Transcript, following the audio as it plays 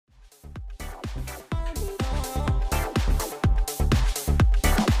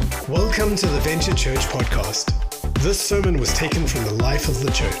Welcome to the Venture Church podcast. This sermon was taken from the life of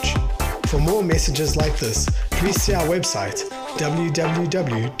the church. For more messages like this, please see our website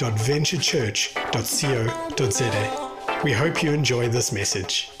www.venturechurch.co.za. We hope you enjoy this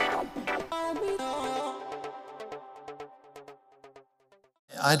message.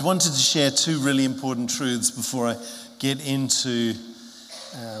 I'd wanted to share two really important truths before I get into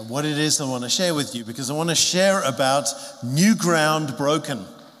what it is I want to share with you, because I want to share about new ground broken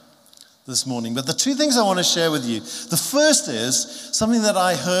this morning. But the two things I want to share with you, the first is something that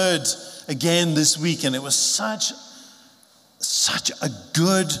I heard again this week, and it was such a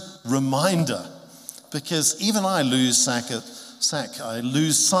good reminder, because even I lose sight of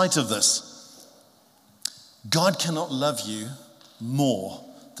this. God cannot love you more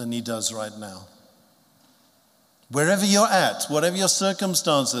than he does right now. Wherever you're at, whatever your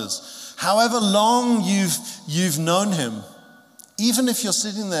circumstances, however long you've known him, even if you're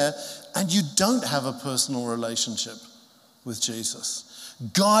sitting there and you don't have a personal relationship with Jesus,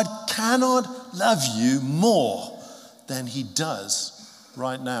 God cannot love you more than he does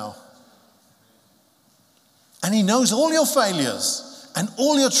right now. And he knows all your failures and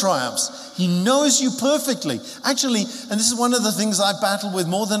all your triumphs. He knows you perfectly. Actually, and this is one of the things I battle with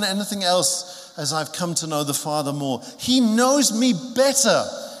more than anything else as I've come to know the Father more. He knows me better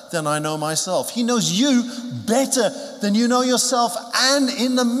than I know myself. He knows you better than you know yourself. And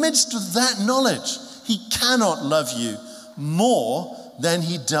in the midst of that knowledge, he cannot love you more than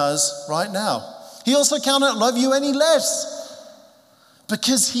he does right now. He also cannot love you any less,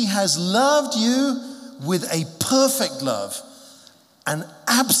 because he has loved you with a perfect love, an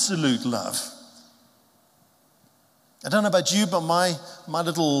absolute love. I don't know about you, but my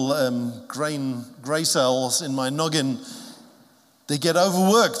little gray cells in my noggin, they get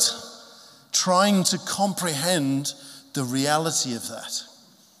overworked trying to comprehend the reality of that.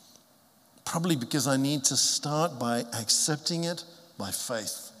 Probably because I need to start by accepting it by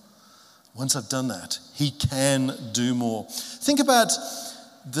faith. Once I've done that, he can do more. Think about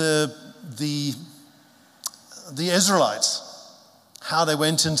the Israelites, how they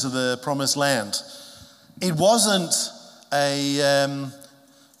went into the promised land. It wasn't an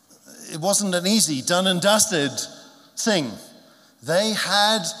easy, done and dusted thing. They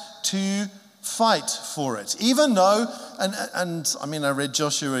had to fight for it. Even though, and I mean, I read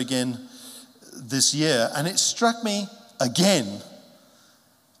Joshua again this year, and it struck me again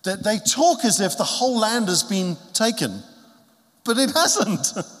that they talk as if the whole land has been taken, but it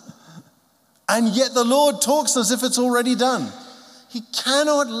hasn't. And yet the Lord talks as if it's already done. He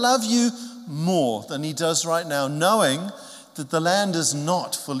cannot love you more than he does right now, knowing that the land is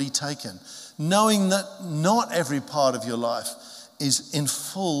not fully taken, knowing that not every part of your life is in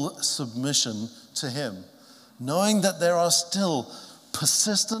full submission to him, knowing that there are still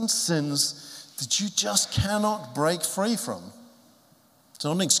persistent sins that you just cannot break free from. It's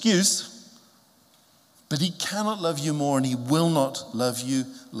not an excuse, but he cannot love you more, and he will not love you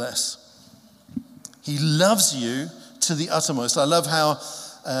less. He loves you to the uttermost. I love how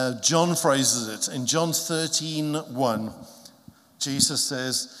John phrases it. In John 13:1, Jesus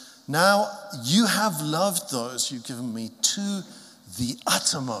says, "Now you have loved those you've given me to the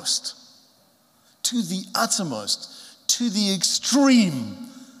uttermost." To the uttermost, to the extreme.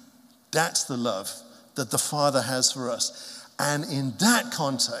 That's the love that the Father has for us. And in that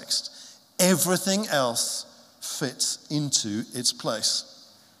context, everything else fits into its place.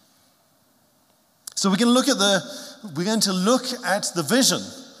 So we're going to look at the vision.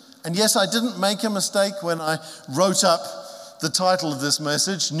 And yes, I didn't make a mistake when I wrote up the title of this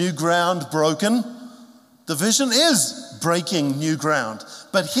message, New Ground Broken. The vision is breaking new ground.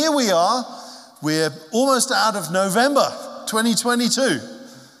 But here we are, we're almost out of November 2022.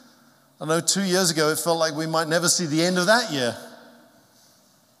 I know 2 years ago it felt like we might never see the end of that year.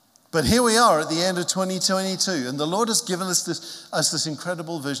 But here we are at the end of 2022, and the Lord has given us this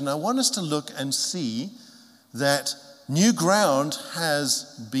incredible vision. I want us to look and see that new ground has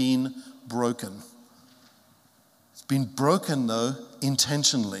been broken. It's been broken, though,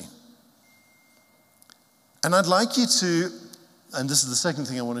 intentionally. And I'd like you to, and this is the second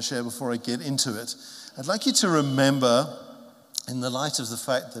thing I want to share before I get into it, I'd like you to remember, in the light of the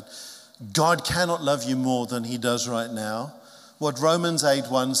fact that God cannot love you more than he does right now, what Romans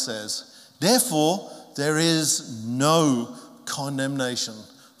 8:1 says. Therefore, there is no condemnation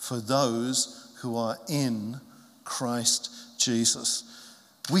for those who are in Christ Jesus.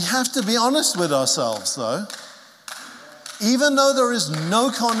 We have to be honest with ourselves, though. Even though there is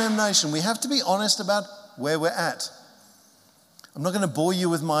no condemnation, we have to be honest about where we're at. I'm not going to bore you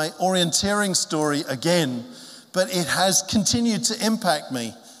with my orienteering story again, but it has continued to impact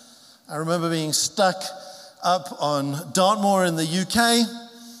me. I remember being stuck up on Dartmoor in the UK,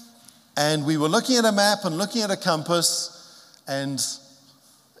 and we were looking at a map and looking at a compass, and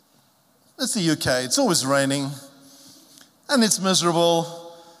it's the UK, it's always raining, and it's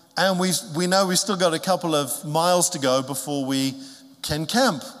miserable, and we know we've still got a couple of miles to go before we can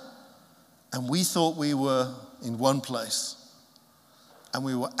camp. And we thought we were in one place, and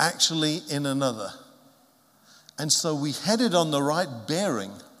we were actually in another. And so we headed on the right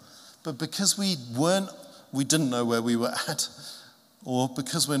bearing, but because we didn't know where we were at, or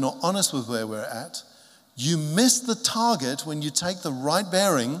because we're not honest with where we're at, you miss the target when you take the right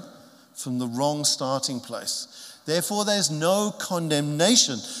bearing from the wrong starting place. Therefore, there's no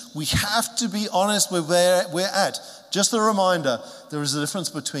condemnation. We have to be honest with where we're at. Just a reminder, there is a difference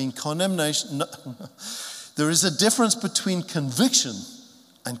between condemnation. No, there is a difference between conviction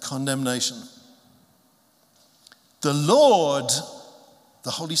and condemnation. The Lord,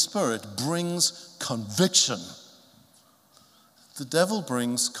 the Holy Spirit, brings conviction. The devil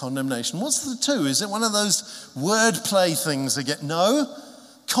brings condemnation. What's the two? Is it one of those wordplay things again? No.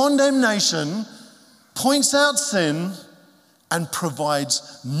 Condemnation points out sin and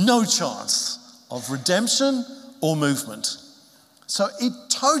provides no chance of redemption or movement. So it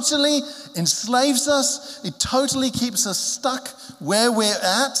totally enslaves us. It totally keeps us stuck where we're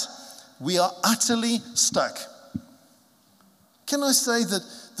at. We are utterly stuck. Can I say that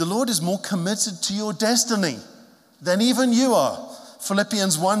the Lord is more committed to your destiny than even you are?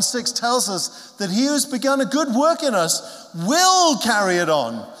 Philippians 1:6 tells us that he who's begun a good work in us will carry it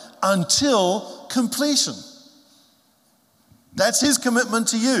on until completion. That's his commitment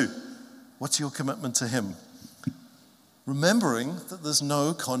to you. What's your commitment to him? Remembering that there's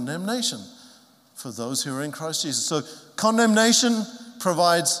no condemnation for those who are in Christ Jesus. So condemnation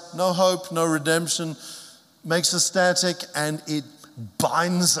provides no hope, no redemption, makes us static, and it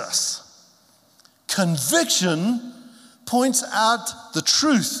binds us. Conviction points out the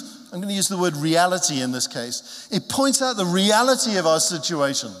truth. I'm going to use the word reality in this case. It points out the reality of our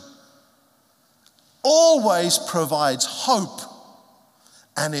situation. Always provides hope,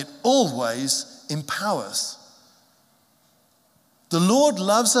 and it always empowers. The Lord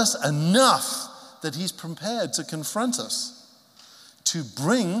loves us enough that he's prepared to confront us, to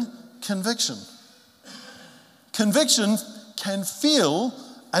bring conviction. Conviction can feel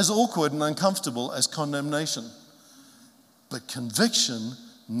as awkward and uncomfortable as condemnation, but conviction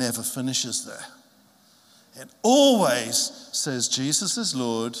never finishes there. It always says Jesus is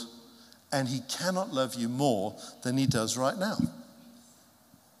Lord, and he cannot love you more than he does right now.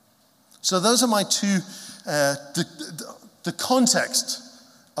 So those are my two, the context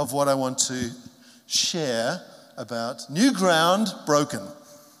of what I want to share about new ground broken.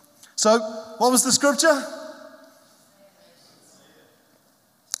 So what was the scripture?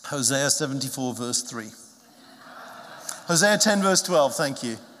 Hosea 74 verse 3. Hosea 10 verse 12, thank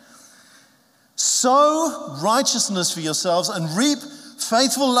you. Sow righteousness for yourselves and reap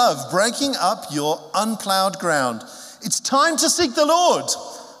faithful love, breaking up your unplowed ground. It's time to seek the Lord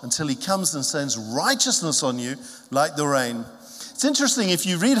until he comes and sends righteousness on you like the rain. It's interesting, if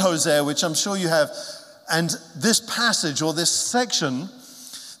you read Hosea, which I'm sure you have, and this passage or this section,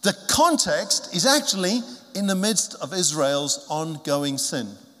 the context is actually in the midst of Israel's ongoing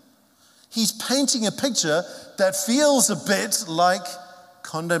sin. He's painting a picture that feels a bit like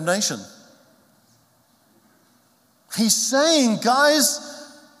condemnation. He's saying,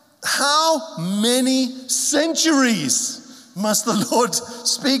 guys, how many centuries must the Lord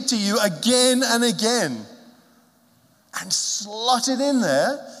speak to you again and again? And slotted in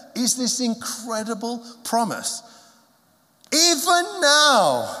there is this incredible promise. Even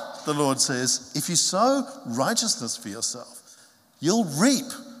now, the Lord says, if you sow righteousness for yourself, you'll reap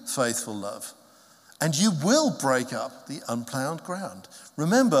faithful love, and you will break up the unplowed ground.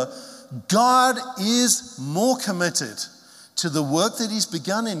 Remember, God is more committed to the work that he's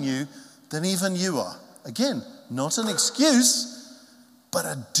begun in you than even you are. Again, not an excuse, but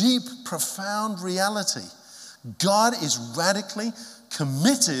a deep, profound reality. God is radically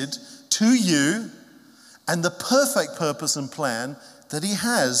committed to you and the perfect purpose and plan that he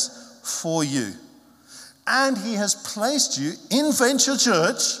has for you. And he has placed you in Venture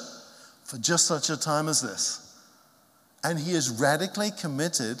Church for just such a time as this. And he is radically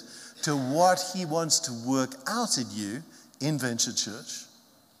committed to what he wants to work out in you in Venture Church.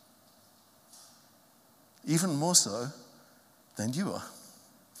 Even more so than you are.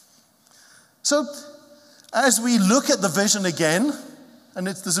 So, as we look at the vision again, and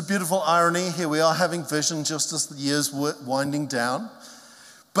there's a beautiful irony, here we are having vision just as the year's winding down.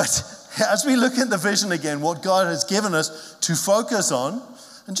 But as we look at the vision again, what God has given us to focus on,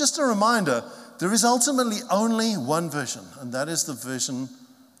 And just a reminder, there is ultimately only one vision, and that is the vision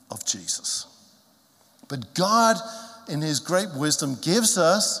of Jesus. But God, in his great wisdom, gives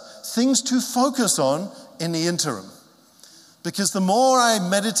us things to focus on in the interim. Because the more I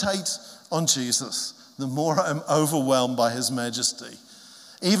meditate on Jesus, the more I'm overwhelmed by his majesty.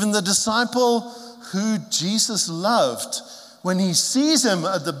 Even the disciple who Jesus loved, when he sees him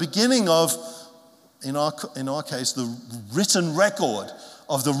at the beginning of, in our case, the written record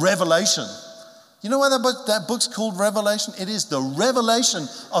of the Revelation. You know why that book's called Revelation? It is the revelation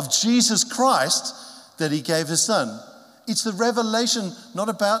of Jesus Christ that he gave his son. It's the revelation not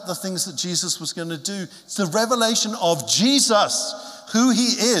about the things that Jesus was going to do. It's the revelation of Jesus, who he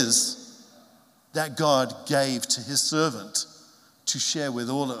is, that God gave to his servant to share with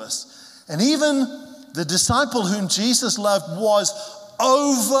all of us. And even the disciple whom Jesus loved was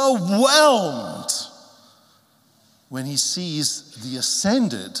overwhelmed when he sees the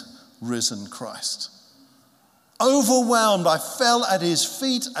ascended, risen Christ. Overwhelmed, I fell at his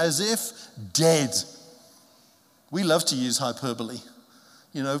feet as if dead. We love to use hyperbole,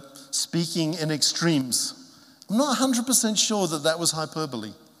 speaking in extremes. I'm not 100% sure that was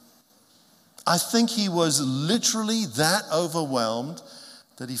hyperbole. I think he was literally that overwhelmed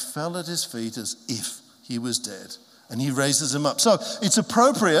that he fell at his feet as if he was dead. And he raises him up. So it's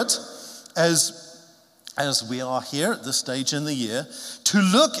appropriate, as we are here at this stage in the year, to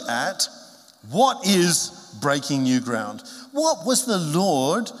look at what is breaking new ground. What was the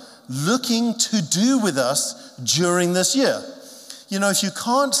Lord looking to do with us during this year? If you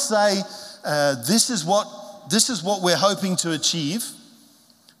can't say, this is what we're hoping to achieve,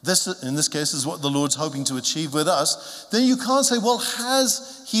 this, in this case, is what the Lord's hoping to achieve with us, then you can't say, well,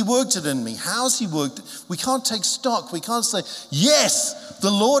 has he worked it in me? How's he worked it? We can't take stock. We can't say, yes, the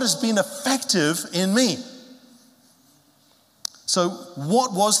Lord has been effective in me. So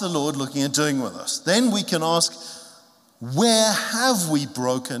what was the Lord looking at doing with us? Then we can ask, where have we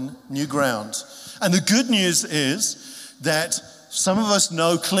broken new ground? And the good news is that some of us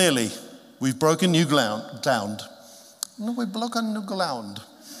know clearly we've broken new ground. No, we've broken new ground.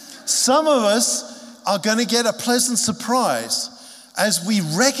 Some of us are going to get a pleasant surprise as we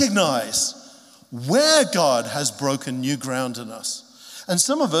recognize where God has broken new ground in us. And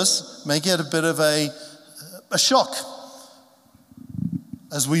some of us may get a bit of a shock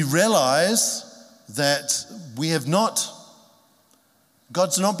as we realize that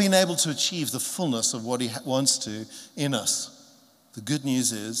God's not been able to achieve the fullness of what he wants to in us. The good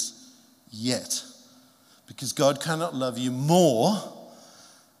news is, yet. Because God cannot love you more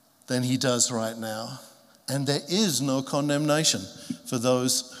than he does right now. And there is no condemnation for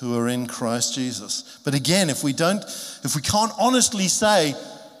those who are in Christ Jesus. But again, if we can't honestly say,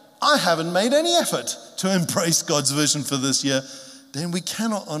 I haven't made any effort to embrace God's vision for this year, then we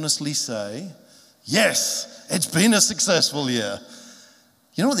cannot honestly say, yes, it's been a successful year.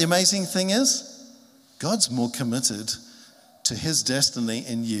 You know what the amazing thing is? God's more committed to his destiny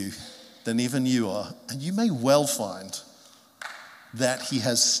in you than even you are. And you may well find that he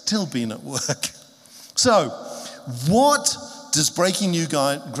has still been at work. So, what does breaking new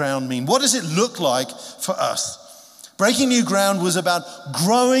ground mean? What does it look like for us? Breaking new ground was about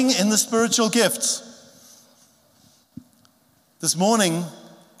growing in the spiritual gifts. This morning,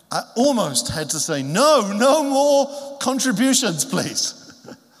 I almost had to say, no more contributions, please.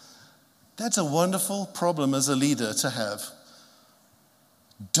 That's a wonderful problem as a leader to have.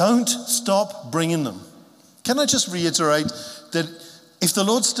 Don't stop bringing them. Can I just reiterate that if the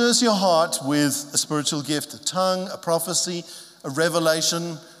Lord stirs your heart with a spiritual gift, a tongue, a prophecy, a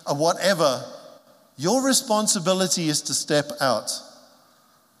revelation, a whatever, your responsibility is to step out.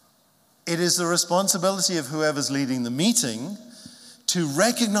 It is the responsibility of whoever's leading the meeting to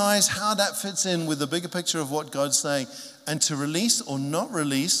recognize how that fits in with the bigger picture of what God's saying and to release or not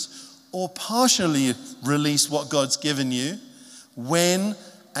release or partially release what God's given you when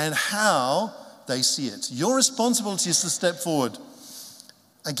and how they see it. Your responsibility is to step forward.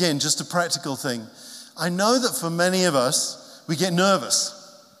 Again, just a practical thing. I know that for many of us, we get nervous.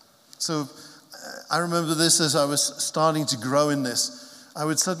 So I remember this as I was starting to grow in this. I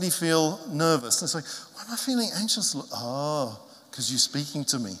would suddenly feel nervous. It's like, why am I feeling anxious? Oh, because you're speaking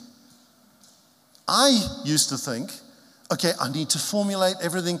to me. I used to think, okay, I need to formulate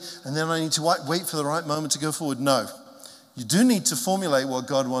everything and then I need to wait for the right moment to go forward. No, you do need to formulate what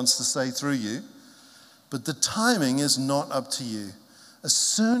God wants to say through you, but the timing is not up to you. As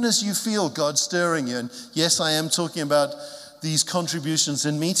soon as you feel God stirring you, and yes, I am talking about these contributions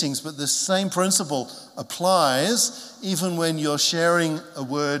in meetings, but the same principle applies even when you're sharing a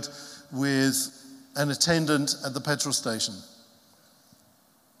word with an attendant at the petrol station.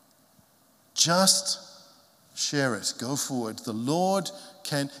 Just share it. Go forward. The Lord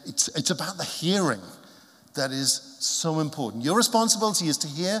can, it's about the hearing that is so important. Your responsibility is to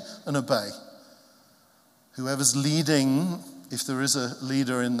hear and obey. Whoever's leading, if there is a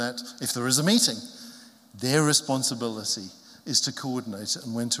leader in that, if there is a meeting, their responsibility is to coordinate it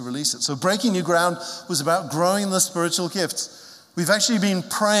and when to release it. So Breaking New Ground was about growing the spiritual gifts. We've actually been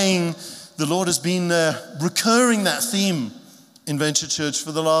praying, the Lord has been recurring that theme in Venture Church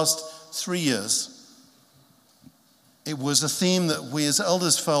for the last 3 years. It was a theme that we as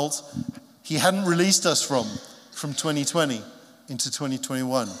elders felt He hadn't released us from 2020 into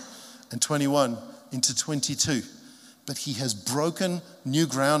 2021 and 21 into 22. But He has broken new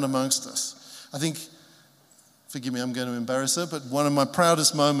ground amongst us. I think, forgive me, I'm going to embarrass her, but one of my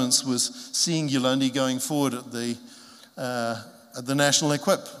proudest moments was seeing Yolandi going forward at the National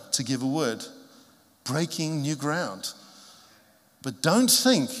Equip to give a word. Breaking new ground. But don't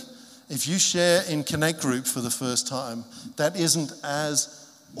think if you share in Connect Group for the first time, that isn't as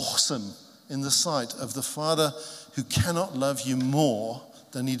awesome in the sight of the Father who cannot love you more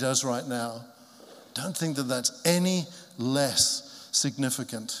than He does right now. Don't think that that's any less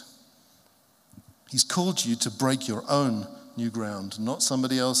significant. He's called you to break your own new ground, not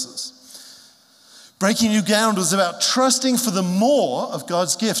somebody else's. Breaking new ground was about trusting for the more of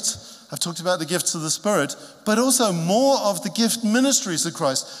God's gift. I've talked about the gifts of the Spirit, but also more of the gift ministries of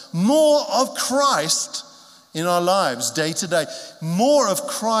Christ. More of Christ in our lives day to day. More of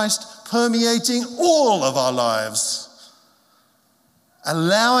Christ permeating all of our lives.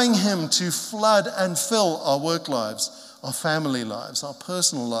 Allowing Him to flood and fill our work lives, our family lives, our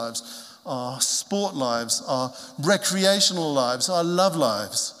personal lives, our sport lives, our recreational lives, our love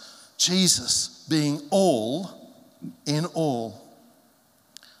lives. Jesus being all in all.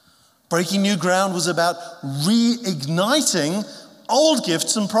 Breaking new ground was about reigniting old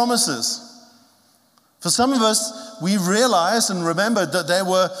gifts and promises. For some of us, we realized and remembered that there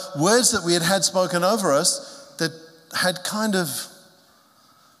were words that we had spoken over us that had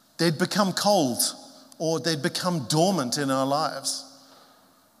they'd become cold or they'd become dormant in our lives.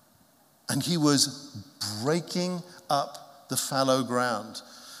 And He was breaking up the fallow ground.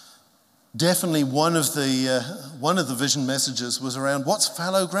 Definitely one of the vision messages was around what's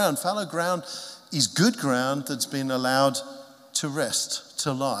fallow ground. Fallow ground is good ground that's been allowed to rest,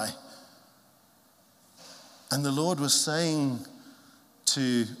 to lie. And the Lord was saying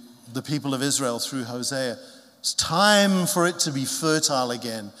to the people of Israel through Hosea, it's time for it to be fertile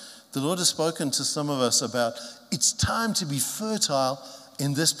again. The Lord has spoken to some of us about it's time to be fertile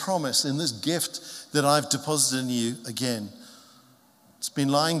in this promise, in this gift that I've deposited in you again. It's been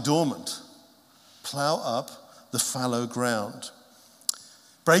lying dormant. Plow up the fallow ground.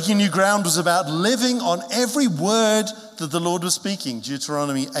 Breaking new ground was about living on every word that the Lord was speaking.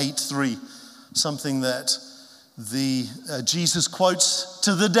 Deuteronomy 8:3, something that Jesus quotes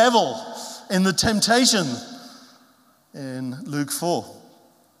to the devil in the temptation in Luke 4.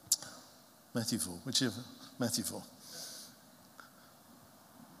 Matthew 4, whichever, Matthew 4.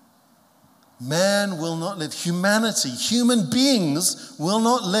 Man will not live, humanity, human beings will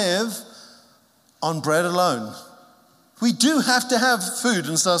not live on bread alone. We do have to have food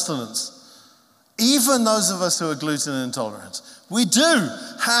and sustenance. Even those of us who are gluten intolerant, we do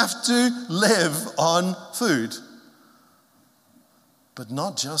have to live on food. But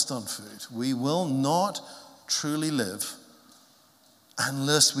not just on food. We will not truly live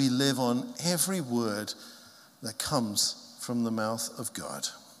unless we live on every word that comes from the mouth of God.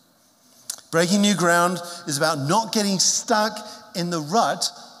 Breaking new ground is about not getting stuck in the rut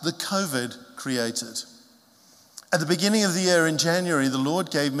that COVID created. At the beginning of the year in January, the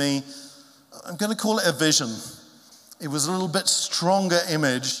Lord gave me, I'm going to call it a vision. It was a little bit stronger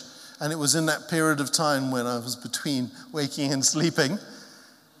image, and it was in that period of time when I was between waking and sleeping,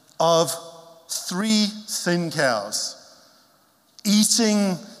 of 3 thin cows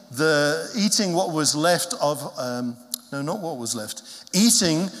eating what was left of,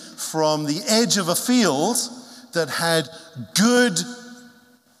 eating from the edge of a field that had good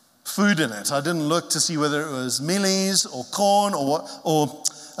food in it. I didn't look to see whether it was mealies or corn or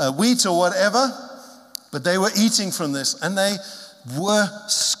wheat or whatever, but they were eating from this and they were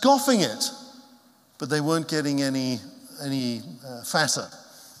scoffing it, but they weren't getting any fatter.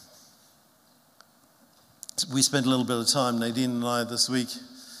 We spent a little bit of time, Nadine and I, this week,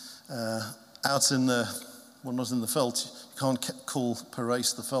 out in the, well, not in the veld. You can't call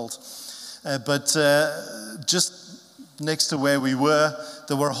Parys the veld. But just next to where we were,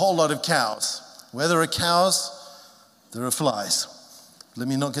 there were a whole lot of cows. Where there are cows, there are flies. Let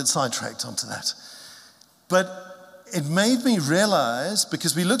me not get sidetracked onto that. But it made me realize,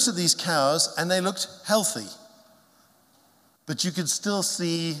 because we looked at these cows and they looked healthy, but you could still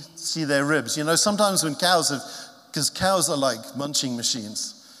see their ribs. You know, sometimes when because cows are like munching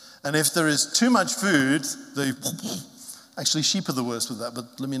machines, and if there is too much food, actually sheep are the worst with that, but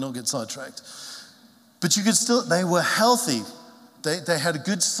let me not get sidetracked. But they were healthy. They had a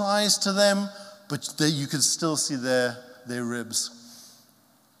good size to them, but you could still see their ribs.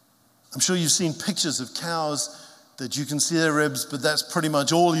 I'm sure you've seen pictures of cows that you can see their ribs, but that's pretty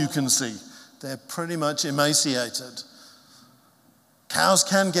much all you can see. They're pretty much emaciated. Cows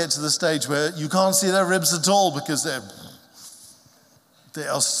can get to the stage where you can't see their ribs at all because they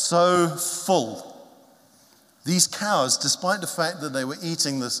are so full. These cows, despite the fact that they were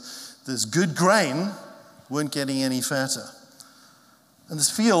eating this good grain, weren't getting any fatter. And this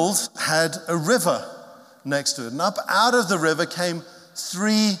field had a river next to it. And up out of the river came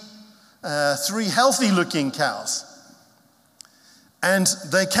three healthy-looking cows. And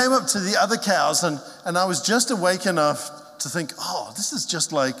they came up to the other cows, and I was just awake enough to think, this is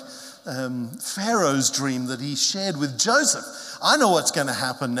just like Pharaoh's dream that he shared with Joseph. I know what's going to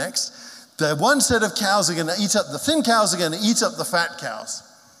happen next. The one set of cows are going to eat up, the thin cows are going to eat up the fat cows.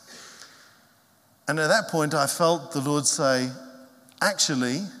 And at that point, I felt the Lord say,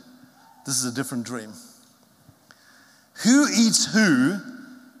 actually, this is a different dream. Who eats who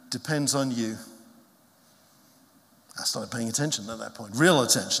depends on you. I started paying attention at that point, real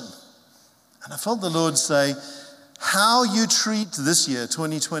attention. And I felt the Lord say, how you treat this year,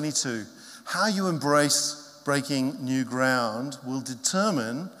 2022, how you embrace breaking new ground will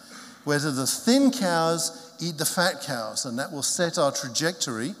determine whether the thin cows eat the fat cows, and that will set our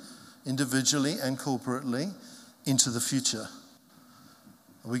trajectory individually and corporately into the future.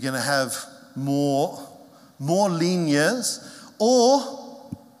 Are we going to have more lean years,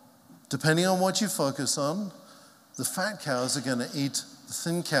 or, depending on what you focus on, the fat cows are going to eat the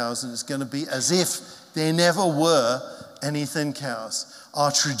thin cows, and it's going to be as if there never were any thin cows.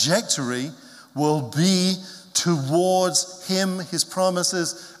 Our trajectory will be towards Him, His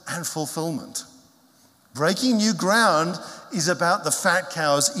promises, and fulfillment. Breaking new ground is about the fat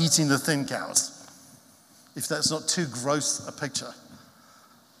cows eating the thin cows, if that's not too gross a picture.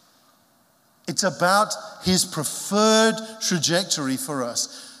 It's about His preferred trajectory for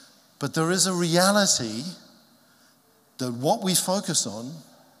us. But there is a reality that what we focus on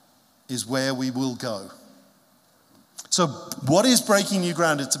is where we will go. So what is breaking new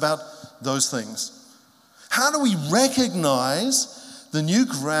ground? It's about those things. How do we recognize the new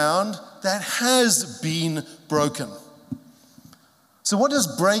ground that has been broken? So what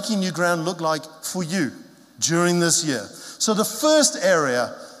does breaking new ground look like for you during this year? So the first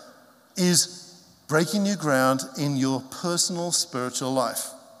area is breaking new ground in your personal spiritual life.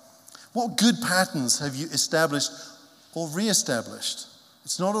 What good patterns have you established or re-established?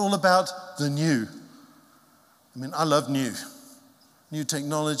 It's not all about the new. I mean, I love new. New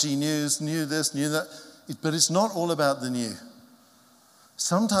technology, news, new this, new that. But it's not all about the new.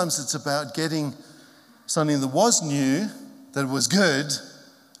 Sometimes it's about getting something that was new, that was good,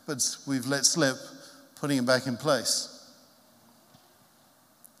 but we've let slip, putting it back in place.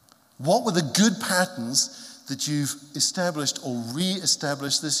 What were the good patterns that you've established or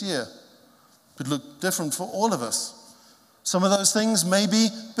re-established this year? Could look different for all of us. Some of those things may be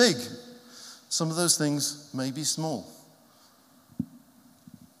big. Some of those things may be small.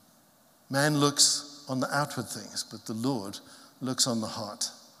 Man looks on the outward things, but the Lord looks on the heart.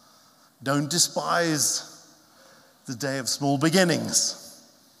 Don't despise the day of small beginnings.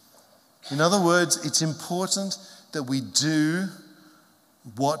 In other words, it's important that we do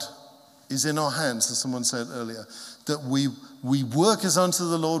what is in our hands, as someone said earlier, that we work as unto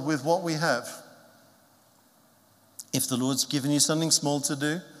the Lord with what we have. If the Lord's given you something small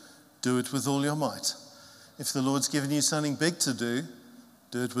to do it with all your might. If the Lord's given you something big to do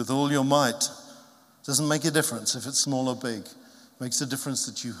it with all your might. Doesn't make a difference if it's small or big. It makes a difference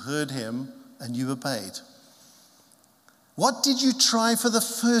that you heard Him and you obeyed. What did you try for the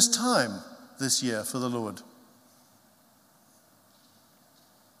first time this year for the Lord?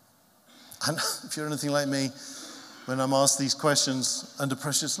 And if you're anything like me, when I'm asked these questions under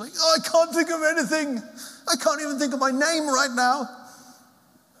pressure, it's like, I can't think of anything. I can't even think of my name right now.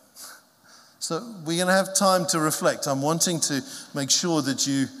 So we're going to have time to reflect. I'm wanting to make sure that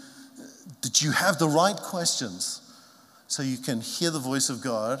you have the right questions so you can hear the voice of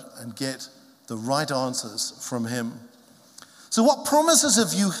God and get the right answers from Him. So what promises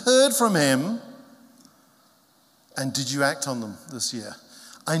have you heard from Him, and did you act on them this year?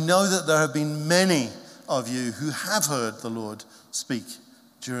 I know that there have been many of you who have heard the Lord speak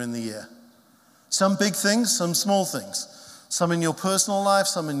during the year. Some big things, some small things. Some in your personal life,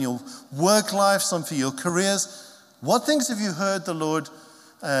 some in your work life, some for your careers. What things have you heard the Lord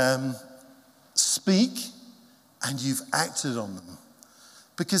speak and you've acted on them?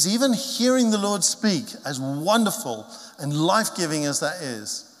 Because even hearing the Lord speak, as wonderful and life-giving as that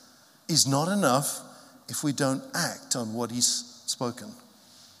is not enough if we don't act on what He's spoken.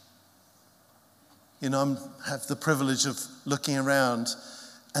 You know, I have the privilege of looking around,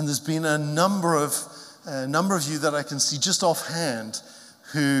 and there's been a number of you that I can see just offhand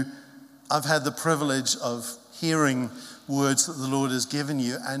who I've had the privilege of hearing words that the Lord has given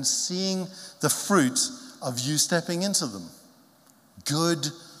you and seeing the fruit of you stepping into them. Good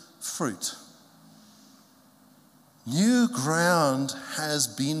fruit. New ground has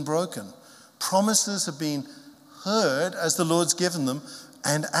been broken. Promises have been heard as the Lord's given them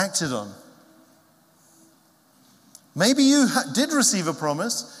and acted on. Maybe you did receive a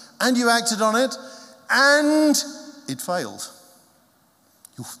promise and you acted on it and it failed.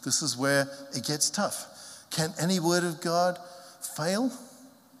 This is where it gets tough. Can any word of God fail?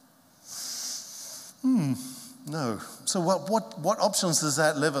 No. So what options does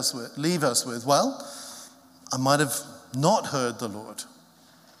that leave us with? Well, I might have not heard the Lord.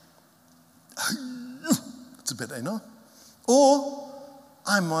 It's a bit, no? Or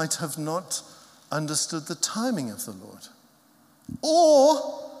I might have not understood the timing of the Lord.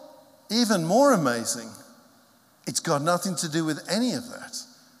 Or, even more amazing, it's got nothing to do with any of that.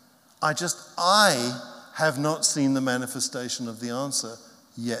 I have not seen the manifestation of the answer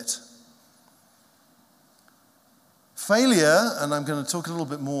yet. Failure, and I'm going to talk a little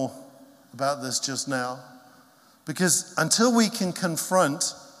bit more about this just now, because until we can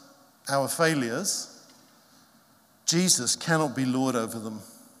confront our failures, Jesus cannot be Lord over them.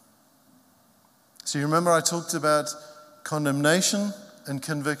 So you remember I talked about condemnation and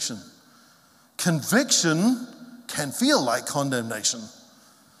conviction. Conviction can feel like condemnation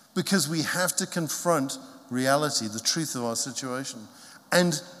because we have to confront reality, the truth of our situation.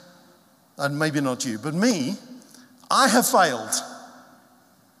 And maybe not you, but me, I have failed.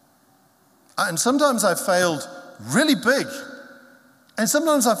 And sometimes I've failed really big. And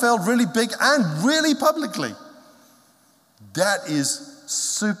sometimes I failed really big and really publicly. That is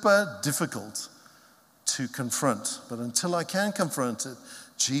super difficult to confront. But until I can confront it,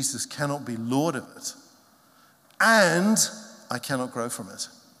 Jesus cannot be Lord of it. And I cannot grow from it.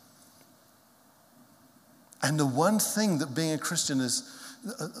 And the one thing that being a Christian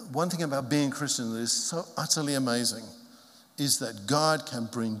one thing about being a Christian that is so utterly amazing is that God can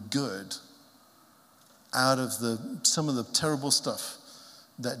bring good out of some of the terrible stuff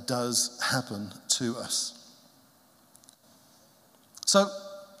that does happen to us. So,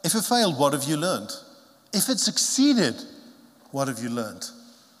 if it failed, what have you learned? If it succeeded, what have you learned?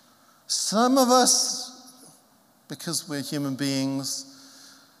 Some of us, because we're human beings,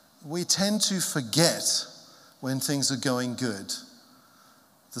 we tend to forget when things are going good,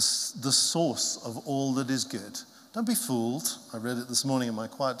 the source of all that is good. Don't be fooled. I read it this morning in my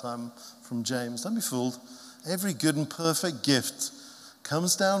quiet time from James. Don't be fooled. Every good and perfect gift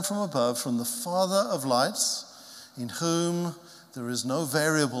comes down from above, from the Father of lights, in whom there is no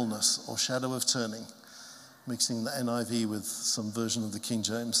variableness or shadow of turning. Mixing the NIV with some version of the King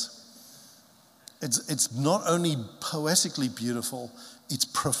James. It's not only poetically beautiful, it's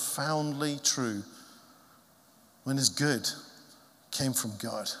profoundly true. When it's good, it came from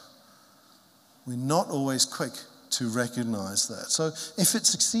God. We're not always quick to recognize that. So if it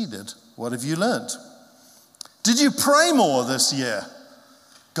succeeded, what have you learned? Did you pray more this year?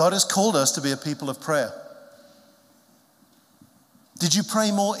 God has called us to be a people of prayer. Did you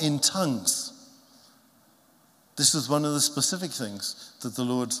pray more in tongues? This is one of the specific things that the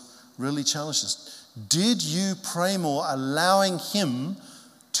Lord really challenged us. Did you pray more, allowing Him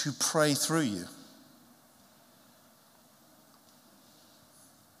to pray through you?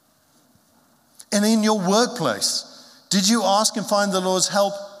 And in your workplace, did you ask and find the Lord's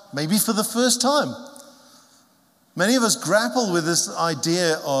help, maybe for the first time? Many of us grapple with this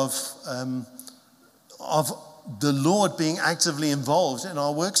idea of the Lord being actively involved in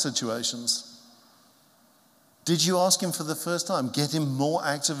our work situations. Did you ask Him for the first time? Get Him more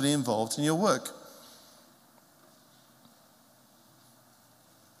actively involved in your work.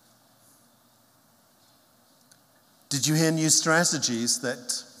 Did you hear new strategies that,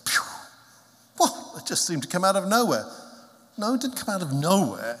 it just seemed to come out of nowhere? No, it didn't come out of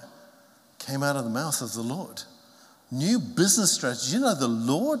nowhere. It came out of the mouth of the Lord. New business strategies. You know, the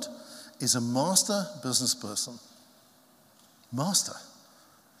Lord is a master business person. Master.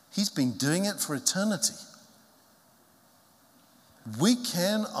 He's been doing it for eternity. We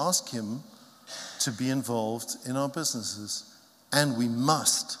can ask Him to be involved in our businesses, and we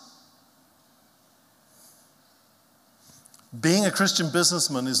must. Being a Christian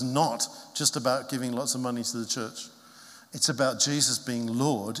businessman is not just about giving lots of money to the church. It's about Jesus being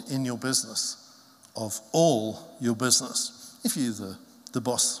Lord in your business, of all your business, if you're the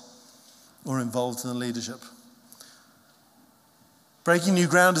boss or involved in the leadership. Breaking new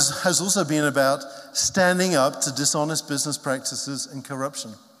ground has also been about standing up to dishonest business practices and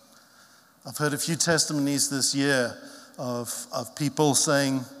corruption. I've heard a few testimonies this year of people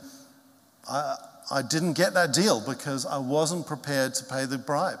saying, I didn't get that deal because I wasn't prepared to pay the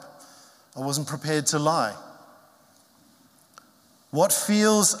bribe. I wasn't prepared to lie. What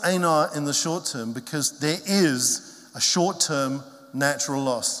feels anar in the short term, because there is a short-term natural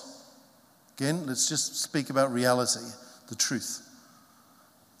loss. Again, let's just speak about reality, the truth.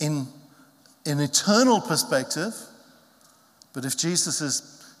 In an eternal perspective, but if Jesus is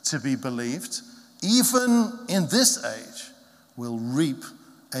to be believed, even in this age, we'll reap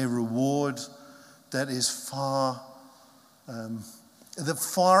a reward that is that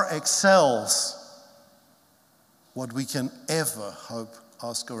far excels what we can ever hope,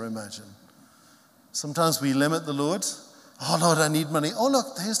 ask, or imagine. Sometimes we limit the Lord. Oh, Lord, I need money. Oh,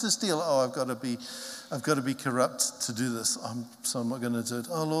 look, here's this deal. Oh, I've got to be corrupt to do this. So I'm not going to do it.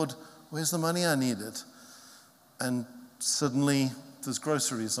 Oh, Lord, where's the money I needed? And suddenly there's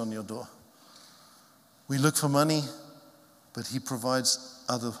groceries on your door. We look for money, but He provides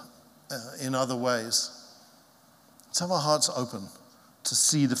in other ways. Let's have our hearts open to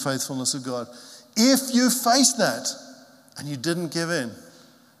see the faithfulness of God. If you face that and you didn't give in,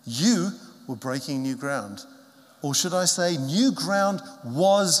 you were breaking new ground. Or should I say, new ground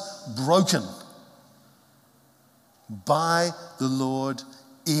was broken by the Lord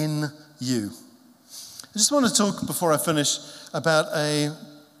in you. I just want to talk, before I finish, about a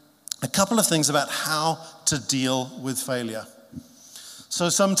couple of things about how to deal with failure. So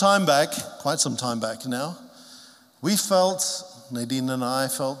quite some time back now, Nadine and I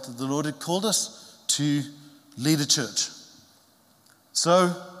felt that the Lord had called us to lead a church.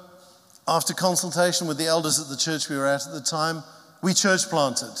 So, after consultation with the elders at the church we were at the time, we church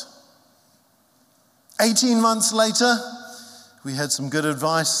planted. 18 months later, we had some good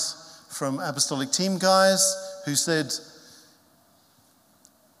advice from apostolic team guys who said,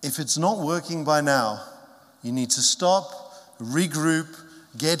 if it's not working by now, you need to stop, regroup,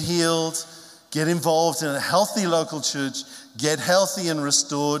 get healed, get involved in a healthy local church, get healthy and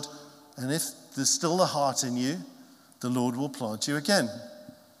restored, and if there's still the heart in you, the Lord will plant you again.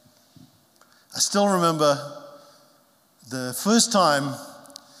 I still remember the first time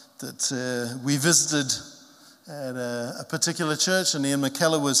that we visited at a particular church, and Ian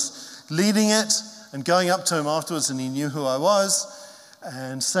McKellar was leading it, and going up to him afterwards, and he knew who I was,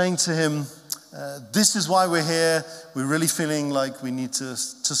 and saying to him, this is why we're here. We're really feeling like we need to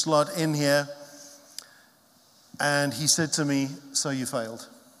slot in here. And he said to me, so you failed.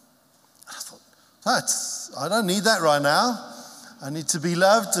 I thought, I don't need that right now. I need to be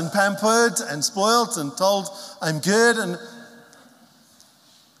loved and pampered and spoiled and told I'm good. And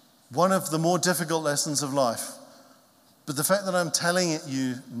one of the more difficult lessons of life. But the fact that I'm telling it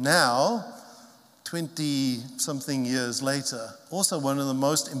you now, 20-something years later, also one of the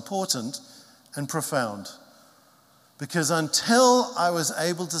most important and profound. Because until I was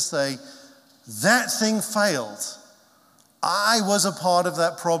able to say, that thing failed, I was a part of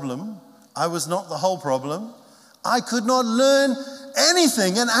that problem. I was not the whole problem. I could not learn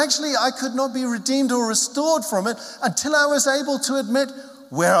anything, and actually I could not be redeemed or restored from it until I was able to admit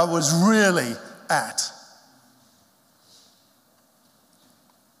where I was really at.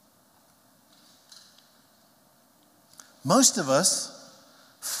 Most of us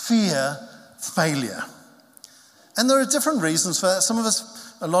fear failure. And there are different reasons for that.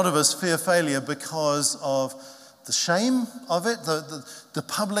 A lot of us fear failure because of the shame of it, the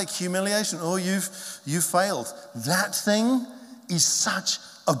public humiliation. Oh, you've failed. That thing is such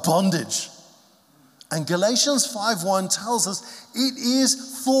a bondage. And Galatians 5:1 tells us it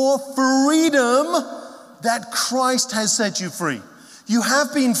is for freedom that Christ has set you free. You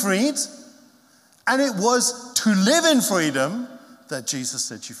have been freed, and it was to live in freedom that Jesus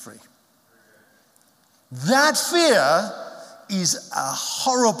set you free. That fear is a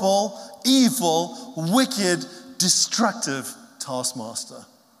horrible, evil, wicked, destructive taskmaster.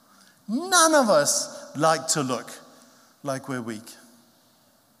 None of us like to look like we're weak.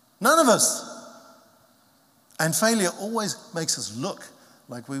 None of us. And failure always makes us look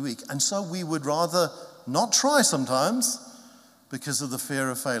like we're weak. And so we would rather not try sometimes because of the fear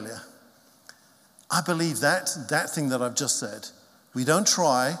of failure. I believe that thing that I've just said, we don't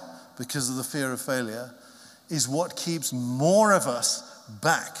try because of the fear of failure is what keeps more of us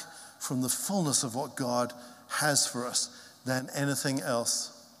back from the fullness of what God has for us than anything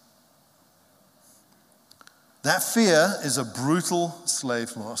else. That fear is a brutal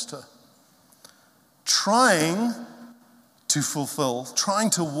slave master, trying to fulfill, trying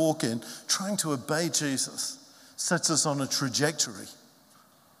to walk in, trying to obey Jesus, sets us on a trajectory.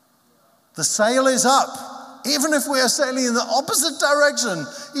 The sail is up. Even if we are sailing in the opposite direction,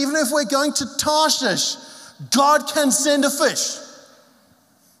 even if we're going to Tarshish, God can send a fish.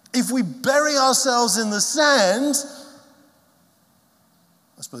 If we bury ourselves in the sand,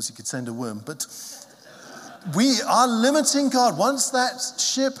 I suppose he could send a worm, but we are limiting God. Once that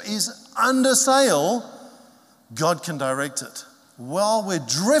ship is under sail, God can direct it. While we're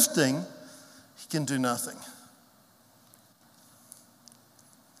drifting, he can do nothing.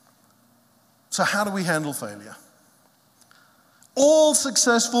 So how do we handle failure? All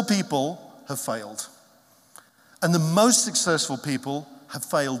successful people have failed. And the most successful people have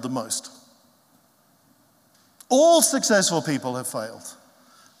failed the most. All successful people have failed.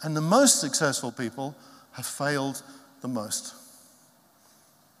 And the most successful people have failed the most.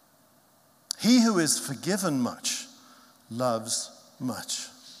 He who is forgiven much loves much.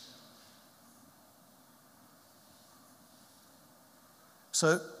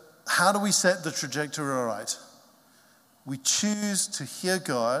 So, how do we set the trajectory right? We choose to hear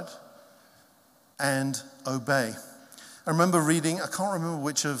God and obey. I remember reading, I can't remember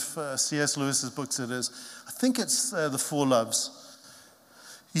which of C.S. Lewis's books it is. I think it's The Four Loves.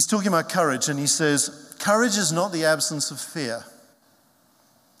 He's talking about courage, and he says, courage is not the absence of fear.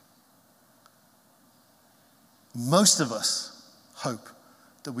 Most of us hope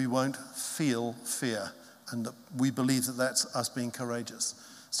that we won't feel fear, and that we believe that that's us being courageous.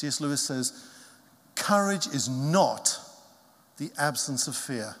 C.S. Lewis says, courage is not the absence of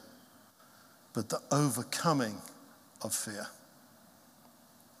fear, but the overcoming of fear.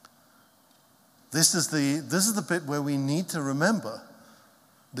 This is the bit where we need to remember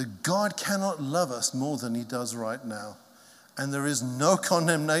that God cannot love us more than he does right now. And there is no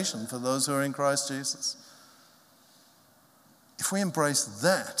condemnation for those who are in Christ Jesus. If we embrace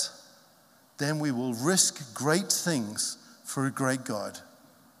that, then we will risk great things for a great God.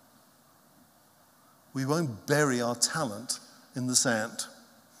 We won't bury our talent in the sand.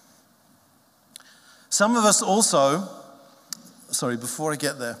 Some of us also, before I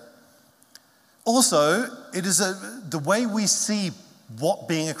get there, also, it is the way we see what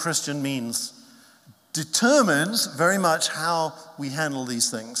being a Christian means determines very much how we handle these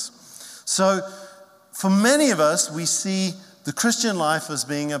things. So, for many of us, we see the Christian life as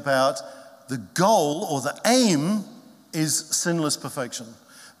being about the goal or the aim is sinless perfection.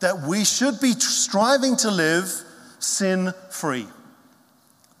 That we should be striving to live sin-free.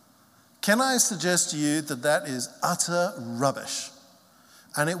 Can I suggest to you that that is utter rubbish?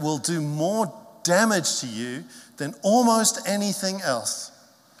 And it will do more damage to you than almost anything else.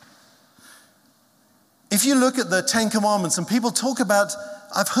 If you look at the Ten Commandments and people talk about,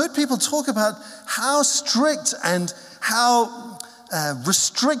 I've heard people talk about how strict and how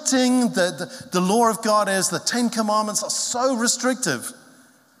restricting the law of God is. The Ten Commandments are so restrictive.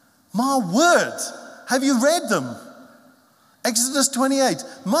 My word, have you read them? Exodus 28.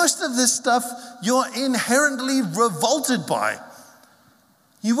 Most of this stuff you're inherently revolted by.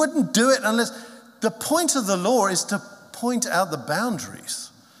 You wouldn't do it unless... The point of the law is to point out the boundaries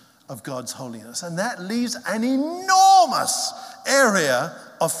of God's holiness. And that leaves an enormous area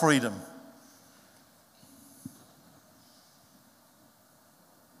of freedom.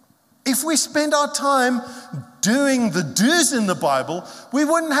 If we spend our time doing the do's in the Bible, we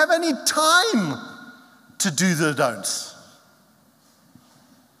wouldn't have any time to do the don'ts.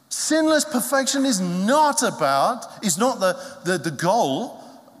 Sinless perfection is not the goal.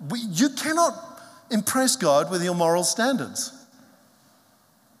 You cannot impress God with your moral standards.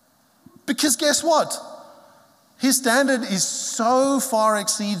 Because guess what? His standard is so far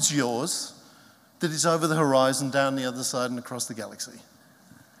exceeds yours that it's over the horizon, down the other side, and across the galaxy.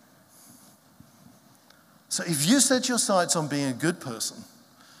 So if you set your sights on being a good person,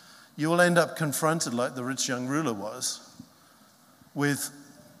 you will end up confronted like the rich young ruler was with,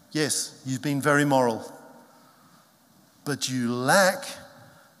 yes, you've been very moral, but you lack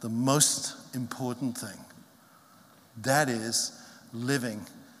the most important thing. That is living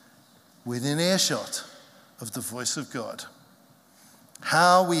within earshot of the voice of God.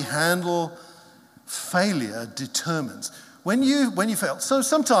 How we handle failure determines. When you fail, so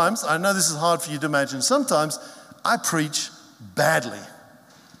sometimes, I know this is hard for you to imagine, sometimes I preach badly.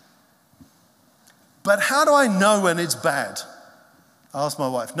 But how do I know when it's bad? I asked my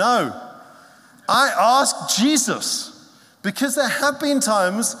wife. No, I asked Jesus. Because there have been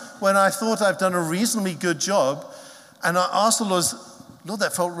times when I thought I've done a reasonably good job, and I asked the Lord,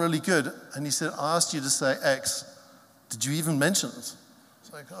 that felt really good. And he said, I asked you to say X. Did you even mention it?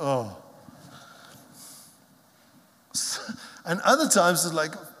 It's like, oh. And other times it's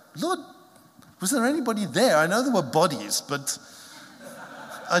like, Lord, was there anybody there? I know there were bodies, but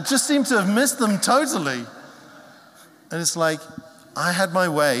I just seem to have missed them totally. And it's like, I had my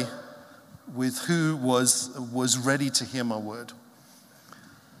way with who was ready to hear my word.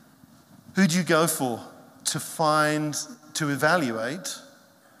 Who do you go for to evaluate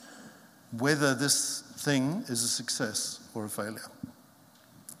whether this thing is a success or a failure?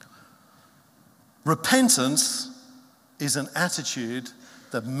 Repentance is an attitude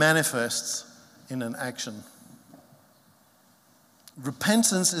that manifests in an action.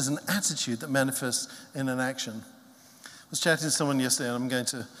 Repentance is an attitude that manifests in an action. I was chatting to someone yesterday, and I'm going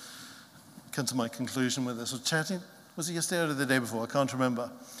to come to my conclusion with this. Was it yesterday or the day before? I can't remember.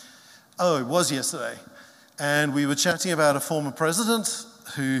 Oh, it was yesterday. And we were chatting about a former president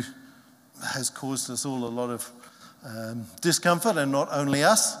who has caused us all a lot of discomfort, and not only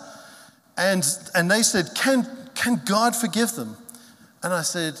us. And they said, can God forgive them? And I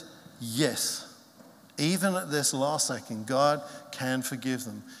said, yes. Even at this last second, God can forgive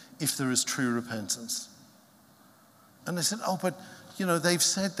them if there is true repentance. And they said, oh, but they've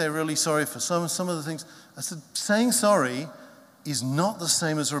said they're really sorry for some of the things. I said, saying sorry is not the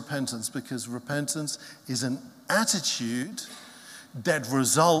same as repentance, because repentance is an attitude that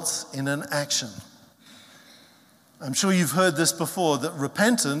results in an action. I'm sure you've heard this before, that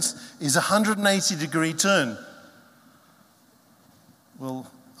repentance is a 180-degree turn.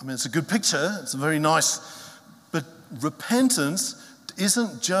 Well, it's a good picture. It's very nice. But repentance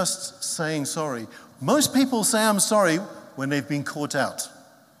isn't just saying sorry. Most people say I'm sorry when they've been caught out.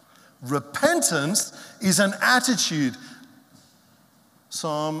 Repentance is an attitude.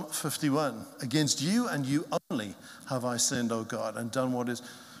 Psalm 51, against you and you only have I sinned, O God, and done what is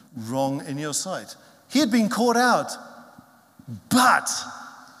wrong in your sight. He had been caught out, but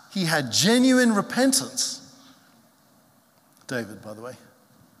he had genuine repentance. David, by the way.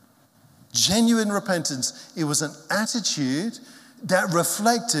 Genuine repentance. It was an attitude that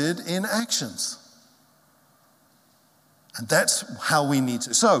reflected in actions. And that's how we need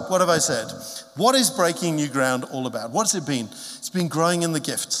to. So, what have I said? What is Breaking New Ground all about? What's it been? It's been growing in the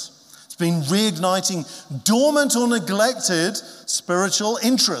gifts. It's been reigniting dormant or neglected spiritual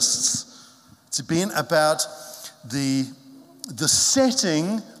interests. It's been about the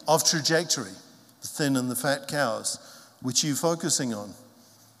setting of trajectory, the thin and the fat cows. Which are you focusing on?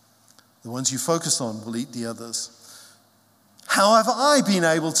 The ones you focus on will eat the others. How have I been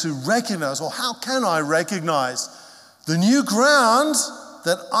able to recognize, or how can I recognize the new ground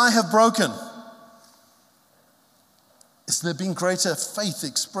that I have broken? Has there been greater faith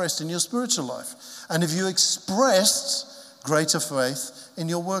expressed in your spiritual life? And have you expressed greater faith in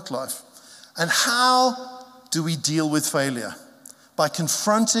your work life? And how do we deal with failure? By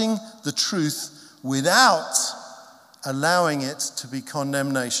confronting the truth without allowing it to be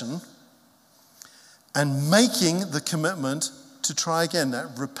condemnation, and making the commitment to try again, that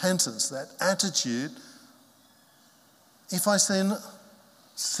repentance, that attitude. If I sin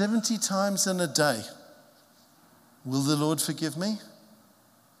 70 times in a day, will the Lord forgive me?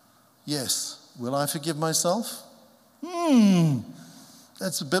 Yes. Will I forgive myself?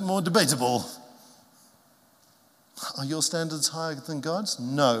 That's a bit more debatable. Are your standards higher than God's?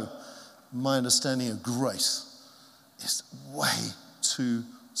 No. My understanding of grace is way too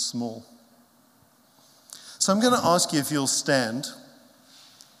small. So I'm going to ask you if you'll stand.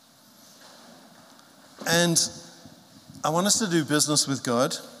 And I want us to do business with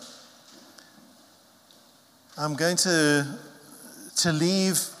God. I'm going to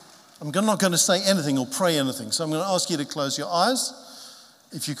leave. I'm not going to say anything or pray anything. So I'm going to ask you to close your eyes.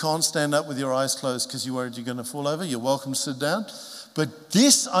 If you can't stand up with your eyes closed because you're worried you're going to fall over, you're welcome to sit down. But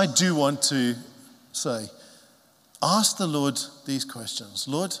this I do want to say. Ask the Lord these questions.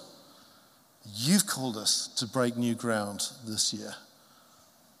 Lord, you've called us to break new ground this year.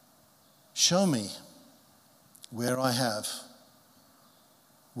 Show me where I have,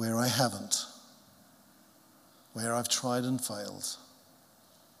 where I haven't, where I've tried and failed.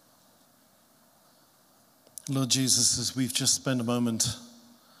 Lord Jesus, as we've just spent a moment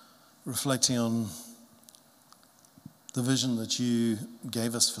reflecting on the vision that you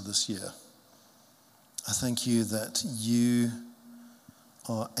gave us for this year, I thank you that you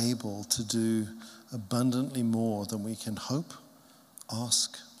are able to do abundantly more than we can hope,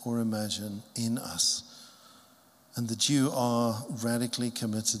 ask, or imagine in us and that you are radically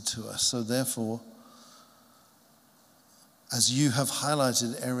committed to us. So therefore, as you have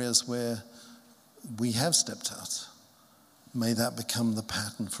highlighted areas where we have stepped out, may that become the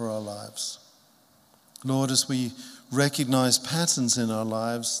pattern for our lives. Lord, as we recognize patterns in our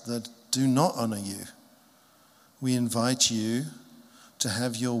lives that do not honor you, we invite you to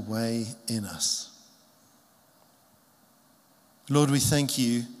have your way in us. Lord, we thank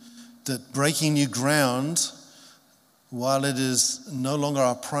you that breaking new ground, while it is no longer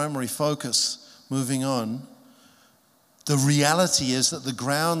our primary focus moving on, the reality is that the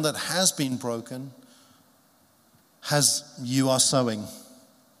ground that has been broken you are sowing.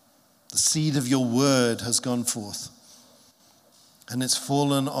 The seed of your word has gone forth, and it's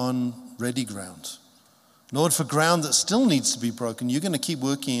fallen on ready ground. Lord, for ground that still needs to be broken, you're going to keep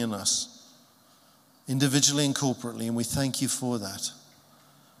working in us, individually and corporately, and we thank you for that.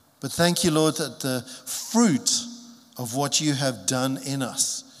 But thank you, Lord, that the fruit of what you have done in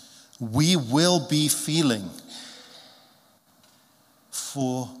us, we will be feeling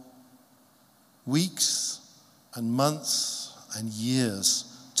for weeks and months and years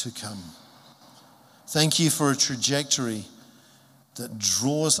to come. Thank you for a trajectory that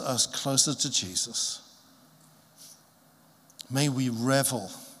draws us closer to Jesus. May we revel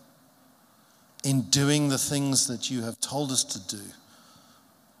in doing the things that you have told us to do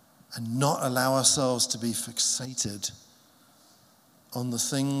and not allow ourselves to be fixated on the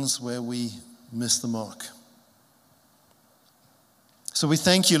things where we miss the mark. So we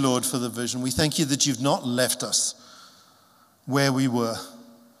thank you, Lord, for the vision. We thank you that you've not left us where we were,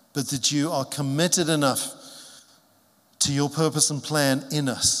 but that you are committed enough to your purpose and plan in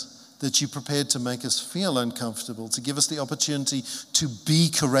us, that you prepared to make us feel uncomfortable, to give us the opportunity to be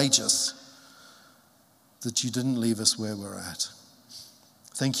courageous, that you didn't leave us where we're at.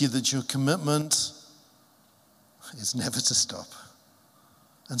 Thank you that your commitment is never to stop.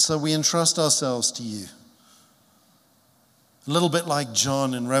 And so we entrust ourselves to you. A little bit like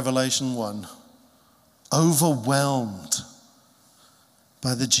John in Revelation 1, overwhelmed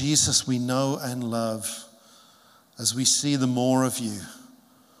by the Jesus we know and love as we see the more of you,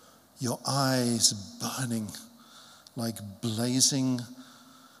 your eyes burning like blazing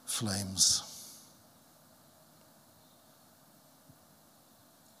flames.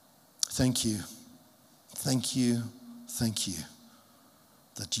 Thank you, thank you, thank you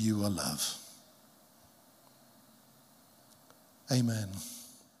that you are love. Amen.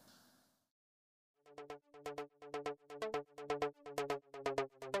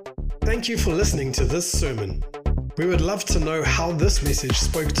 Thank you for listening to this sermon. We would love to know how this message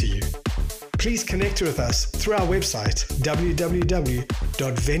spoke to you. Please connect with us through our website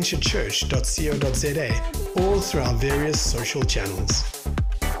www.venturechurch.co.za or through our various social channels.